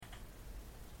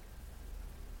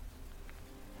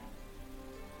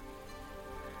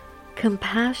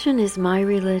Compassion is my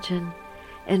religion,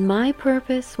 and my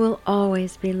purpose will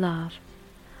always be love.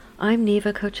 I'm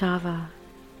Neva Kochava.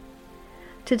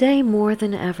 Today more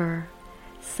than ever,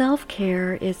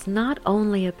 self-care is not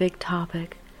only a big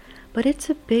topic, but it's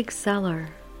a big seller.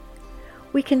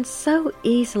 We can so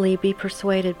easily be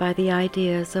persuaded by the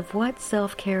ideas of what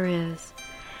self-care is,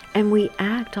 and we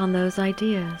act on those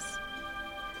ideas.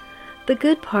 The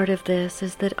good part of this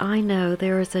is that I know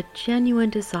there is a genuine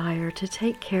desire to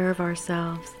take care of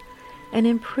ourselves and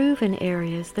improve in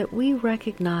areas that we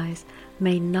recognize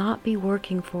may not be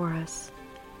working for us.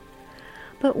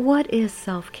 But what is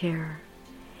self-care?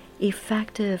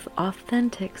 Effective,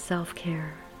 authentic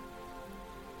self-care.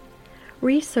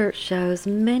 Research shows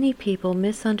many people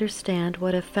misunderstand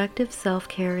what effective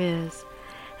self-care is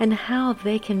and how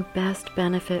they can best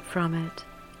benefit from it.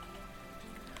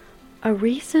 A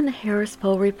recent Harris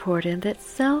poll reported that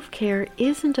self-care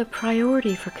isn't a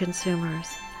priority for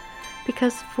consumers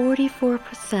because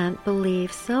 44%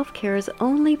 believe self-care is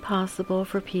only possible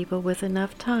for people with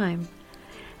enough time,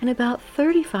 and about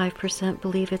 35%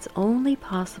 believe it's only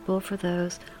possible for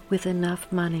those with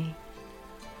enough money.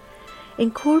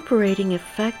 Incorporating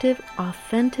effective,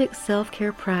 authentic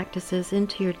self-care practices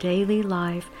into your daily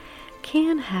life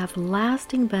can have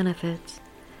lasting benefits,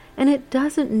 and it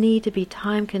doesn't need to be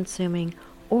time-consuming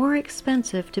or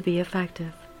expensive to be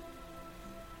effective.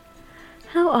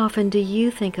 How often do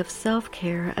you think of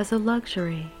self-care as a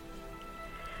luxury?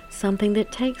 Something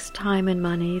that takes time and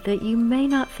money that you may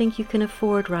not think you can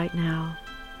afford right now.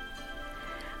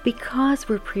 Because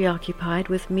we're preoccupied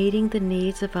with meeting the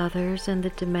needs of others and the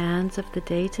demands of the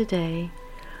day-to-day,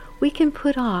 we can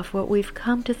put off what we've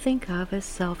come to think of as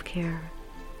self-care.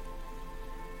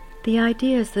 The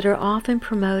ideas that are often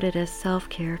promoted as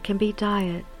self-care can be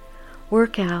diet,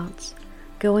 workouts,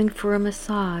 going for a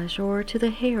massage or to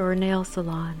the hair or nail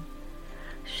salon,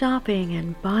 shopping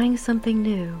and buying something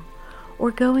new, or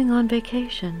going on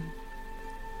vacation.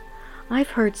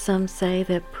 I've heard some say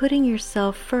that putting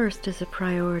yourself first is a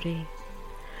priority,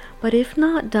 but if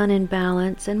not done in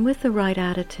balance and with the right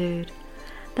attitude,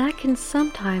 that can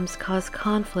sometimes cause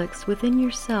conflicts within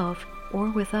yourself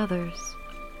or with others.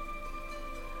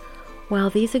 While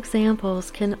these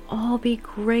examples can all be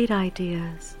great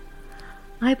ideas,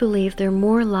 I believe they're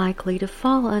more likely to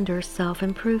fall under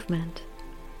self-improvement.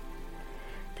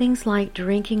 Things like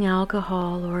drinking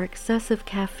alcohol or excessive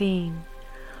caffeine,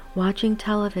 watching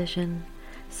television,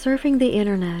 surfing the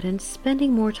internet, and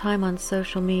spending more time on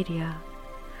social media,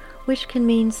 which can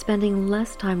mean spending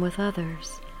less time with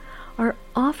others, are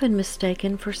often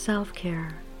mistaken for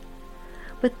self-care.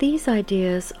 But these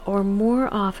ideas are more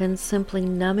often simply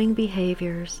numbing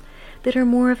behaviors that are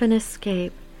more of an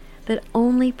escape that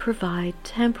only provide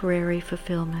temporary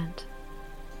fulfillment.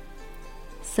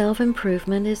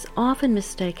 Self-improvement is often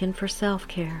mistaken for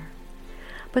self-care,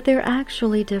 but they're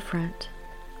actually different.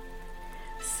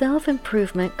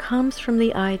 Self-improvement comes from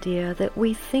the idea that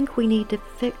we think we need to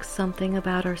fix something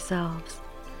about ourselves.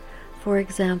 For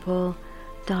example,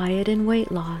 diet and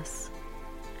weight loss.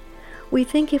 We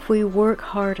think if we work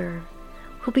harder,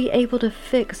 we'll be able to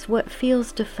fix what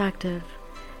feels defective,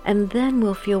 and then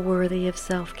we'll feel worthy of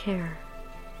self-care.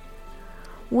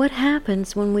 What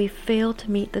happens when we fail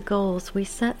to meet the goals we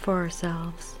set for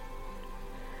ourselves?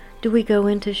 Do we go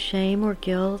into shame or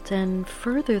guilt and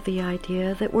further the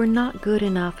idea that we're not good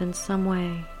enough in some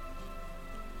way?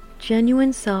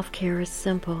 Genuine self-care is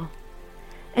simple,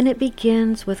 and it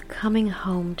begins with coming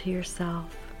home to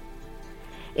yourself.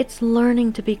 It's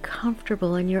learning to be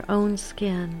comfortable in your own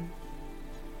skin.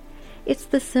 It's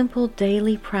the simple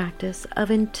daily practice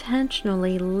of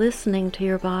intentionally listening to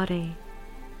your body.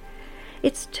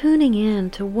 It's tuning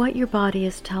in to what your body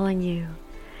is telling you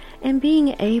and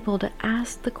being able to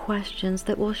ask the questions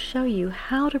that will show you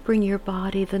how to bring your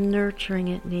body the nurturing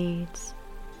it needs.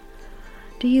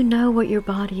 Do you know what your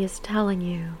body is telling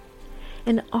you?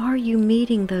 And are you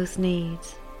meeting those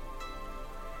needs?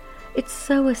 It's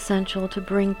so essential to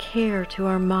bring care to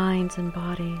our minds and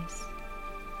bodies.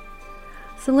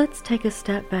 So let's take a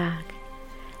step back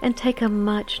and take a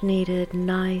much-needed,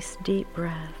 nice, deep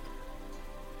breath.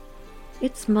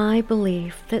 It's my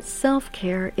belief that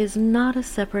self-care is not a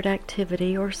separate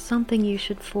activity or something you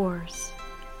should force.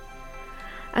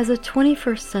 As a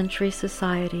 21st century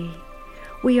society,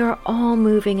 we are all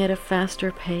moving at a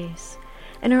faster pace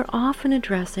and are often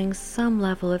addressing some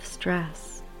level of stress.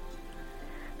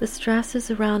 The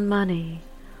stresses around money,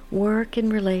 work,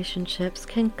 and relationships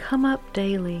can come up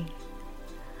daily.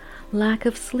 Lack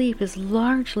of sleep is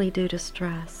largely due to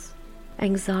stress.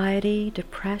 Anxiety,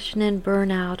 depression, and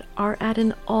burnout are at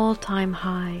an all-time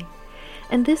high,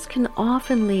 and this can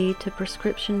often lead to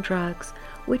prescription drugs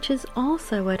which is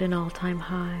also at an all-time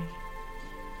high.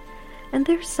 And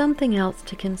there's something else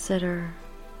to consider.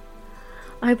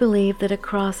 I believe that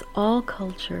across all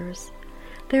cultures,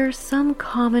 there are some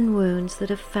common wounds that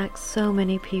affect so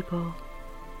many people.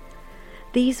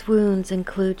 These wounds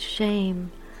include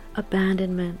shame,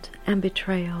 abandonment, and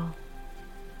betrayal.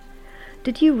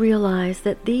 Did you realize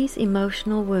that these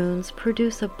emotional wounds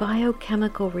produce a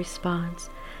biochemical response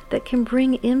that can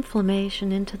bring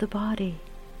inflammation into the body?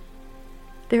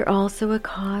 They're also a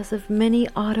cause of many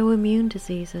autoimmune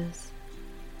diseases.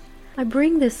 I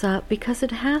bring this up because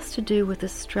it has to do with the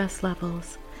stress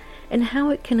levels and how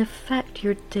it can affect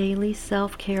your daily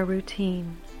self-care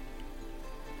routine.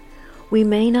 We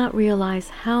may not realize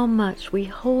how much we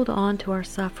hold on to our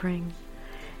suffering,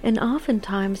 and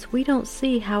oftentimes we don't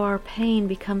see how our pain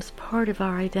becomes part of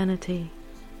our identity.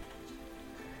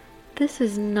 This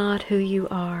is not who you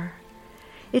are.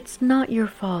 It's not your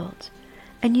fault,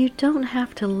 and you don't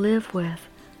have to live with,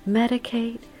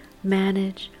 medicate,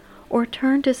 manage, or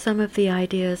turn to some of the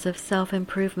ideas of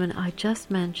self-improvement I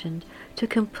just mentioned to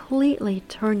completely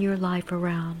turn your life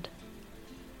around.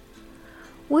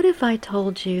 What if I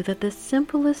told you that the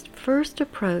simplest first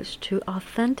approach to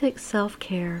authentic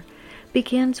self-care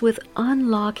begins with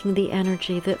unlocking the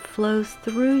energy that flows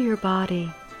through your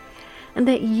body, and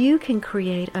that you can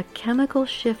create a chemical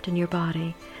shift in your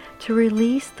body to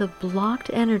release the blocked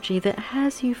energy that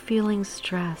has you feeling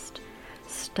stressed,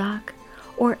 stuck,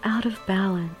 or out of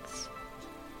balance?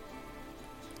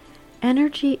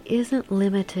 Energy isn't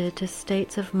limited to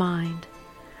states of mind,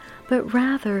 but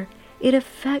rather it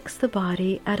affects the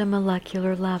body at a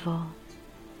molecular level.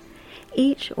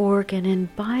 Each organ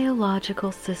and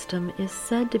biological system is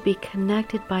said to be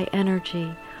connected by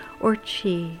energy, or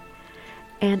qi,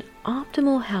 and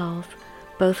optimal health,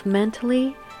 both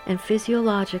mentally and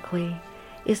physiologically,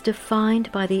 is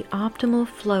defined by the optimal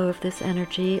flow of this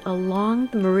energy along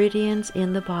the meridians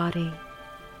in the body.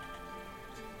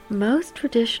 Most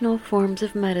traditional forms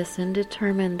of medicine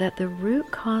determine that the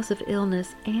root cause of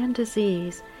illness and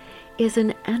disease is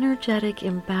an energetic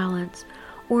imbalance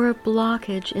or a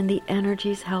blockage in the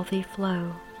energy's healthy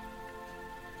flow.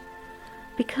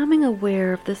 Becoming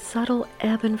aware of the subtle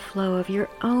ebb and flow of your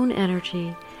own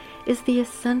energy is the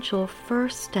essential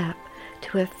first step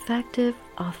to effective,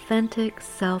 authentic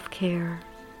self-care.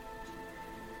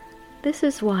 This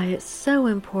is why it's so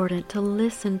important to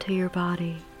listen to your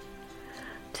body.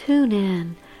 Tune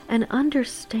in and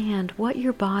understand what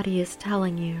your body is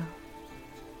telling you.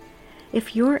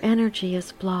 If your energy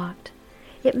is blocked,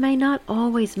 it may not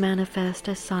always manifest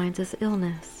as signs as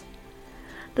illness.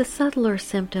 The subtler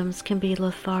symptoms can be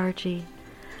lethargy,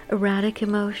 erratic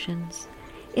emotions,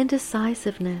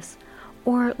 indecisiveness,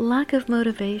 or lack of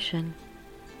motivation.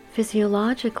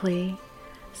 Physiologically,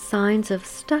 signs of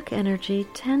stuck energy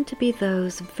tend to be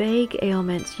those vague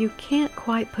ailments you can't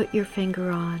quite put your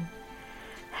finger on.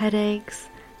 Headaches,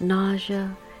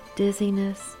 nausea,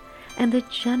 dizziness, and the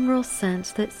general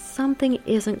sense that something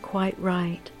isn't quite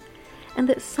right, and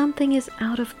that something is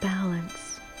out of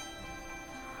balance.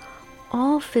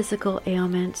 All physical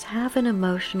ailments have an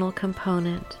emotional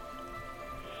component.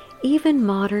 Even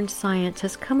modern science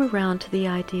has come around to the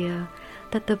idea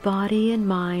that the body and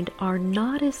mind are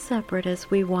not as separate as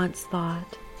we once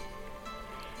thought.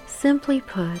 Simply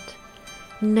put,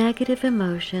 negative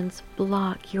emotions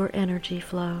block your energy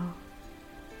flow.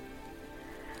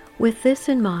 With this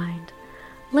in mind,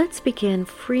 let's begin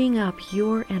freeing up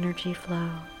your energy flow.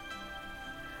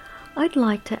 I'd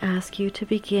like to ask you to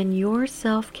begin your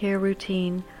self-care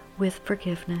routine with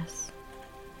forgiveness.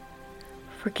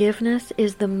 Forgiveness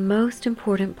is the most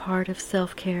important part of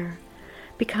self-care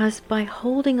because by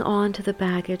holding on to the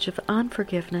baggage of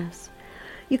unforgiveness,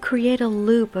 you create a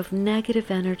loop of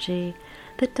negative energy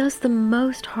that does the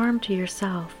most harm to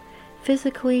yourself,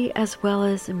 physically as well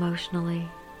as emotionally.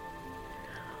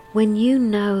 When you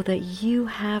know that you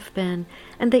have been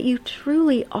and that you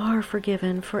truly are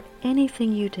forgiven for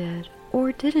anything you did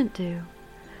or didn't do,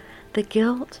 the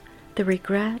guilt, the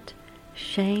regret,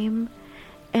 shame,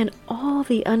 and all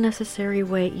the unnecessary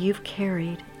weight you've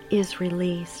carried is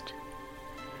released.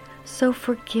 So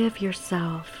forgive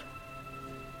yourself.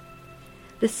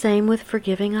 The same with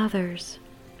forgiving others.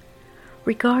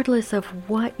 Regardless of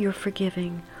what you're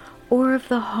forgiving or of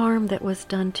the harm that was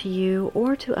done to you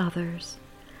or to others,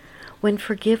 when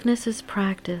forgiveness is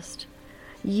practiced,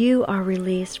 you are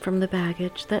released from the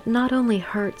baggage that not only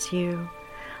hurts you,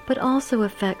 but also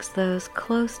affects those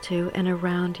close to and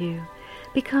around you,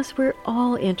 because we're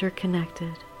all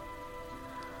interconnected.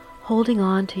 Holding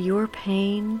on to your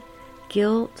pain,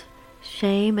 guilt,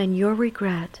 shame, and your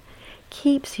regret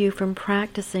keeps you from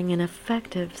practicing an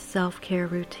effective self-care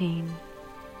routine.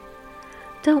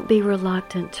 Don't be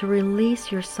reluctant to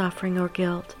release your suffering or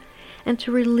guilt and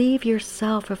to relieve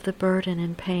yourself of the burden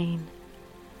and pain.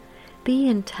 Be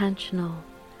intentional,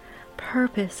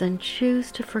 purpose and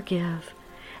choose to forgive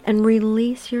and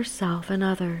release yourself and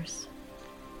others.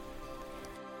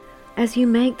 As you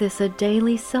make this a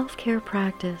daily self-care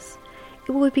practice,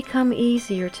 it will become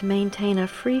easier to maintain a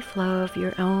free flow of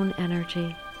your own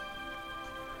energy.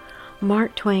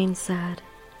 Mark Twain said,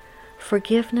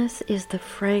 "Forgiveness is the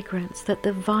fragrance that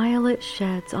the violet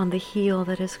sheds on the heel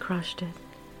that has crushed it."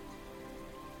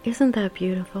 Isn't that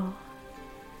beautiful?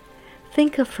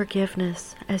 Think of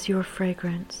forgiveness as your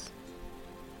fragrance.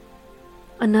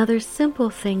 Another simple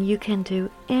thing you can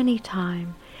do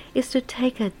anytime is to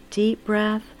take a deep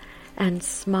breath and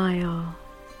smile.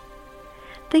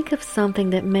 Think of something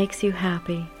that makes you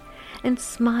happy and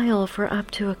smile for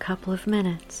up to a couple of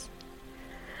minutes.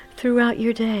 Throughout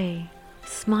your day,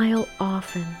 smile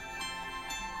often.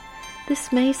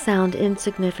 This may sound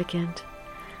insignificant.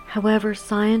 However,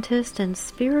 scientists and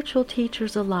spiritual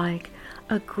teachers alike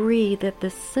agree that the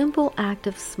simple act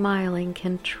of smiling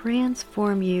can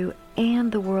transform you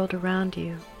and the world around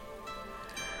you.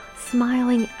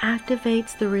 Smiling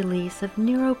activates the release of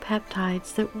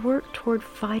neuropeptides that work toward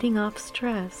fighting off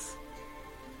stress.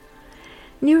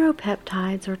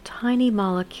 Neuropeptides are tiny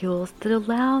molecules that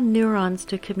allow neurons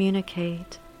to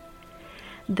communicate.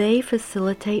 They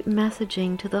facilitate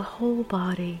messaging to the whole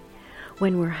body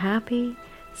when we're happy,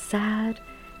 sad,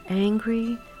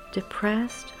 angry,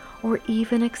 depressed, or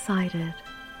even excited.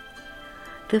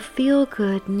 The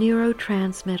feel-good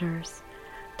neurotransmitters,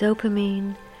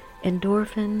 dopamine,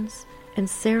 endorphins, and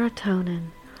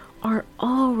serotonin, are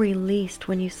all released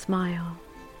when you smile.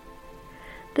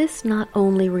 This not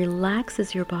only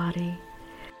relaxes your body,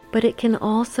 but it can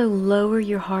also lower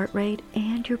your heart rate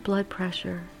and your blood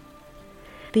pressure.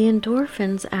 The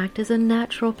endorphins act as a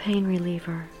natural pain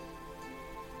reliever.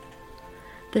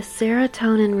 The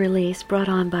serotonin release brought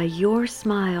on by your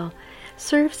smile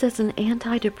serves as an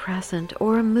antidepressant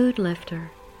or a mood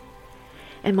lifter.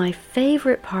 And my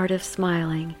favorite part of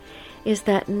smiling is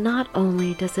that not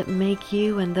only does it make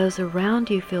you and those around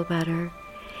you feel better,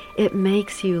 it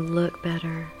makes you look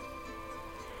better.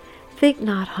 Thich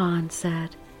Nhat Hanh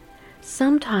said,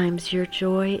 "Sometimes your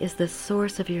joy is the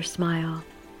source of your smile,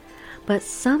 but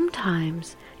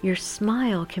sometimes your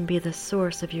smile can be the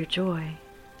source of your joy."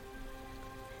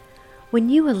 When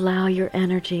you allow your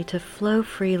energy to flow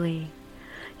freely,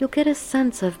 you'll get a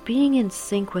sense of being in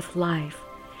sync with life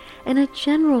and a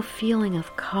general feeling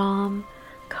of calm,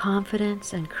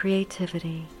 confidence, and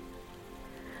creativity.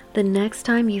 The next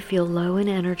time you feel low in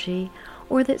energy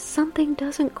or that something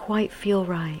doesn't quite feel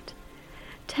right,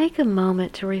 take a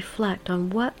moment to reflect on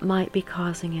what might be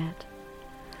causing it.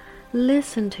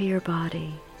 Listen to your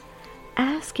body,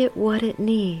 ask it what it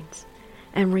needs,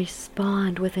 and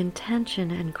respond with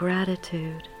intention and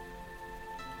gratitude.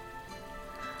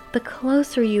 The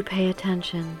closer you pay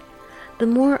attention, the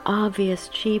more obvious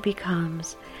qi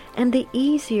becomes and the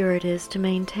easier it is to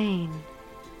maintain.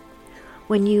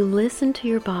 When you listen to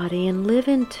your body and live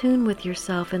in tune with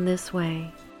yourself in this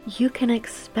way, you can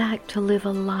expect to live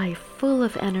a life full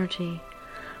of energy,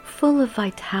 full of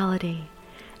vitality,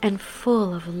 and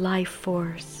full of life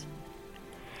force.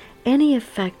 Any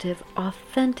effective,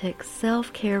 authentic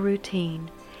self-care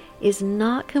routine is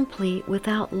not complete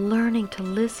without learning to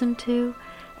listen to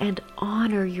and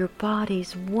honor your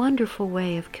body's wonderful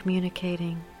way of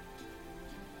communicating.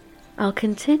 I'll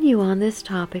continue on this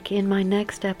topic in my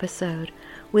next episode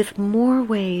with more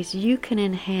ways you can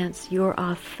enhance your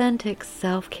authentic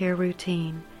self-care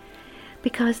routine,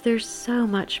 because there's so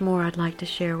much more I'd like to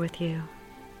share with you.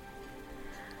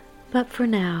 But for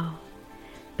now,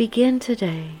 begin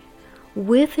today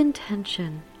with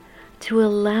intention to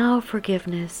allow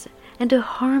forgiveness and to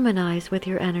harmonize with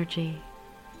your energy.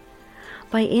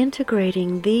 By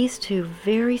integrating these two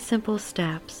very simple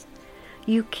steps,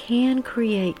 you can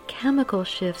create chemical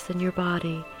shifts in your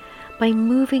body by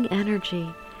moving energy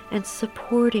and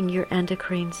supporting your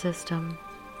endocrine system.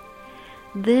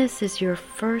 This is your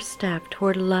first step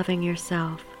toward loving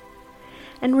yourself.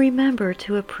 And remember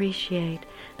to appreciate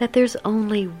that there's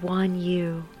only one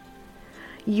you.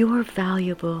 You're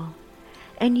valuable,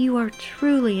 and you are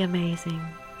truly amazing,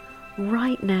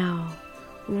 right now,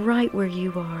 right where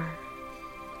you are.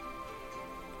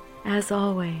 As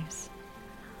always,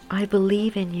 I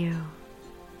believe in you.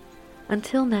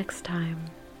 Until next time,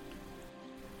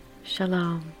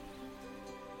 Shalom.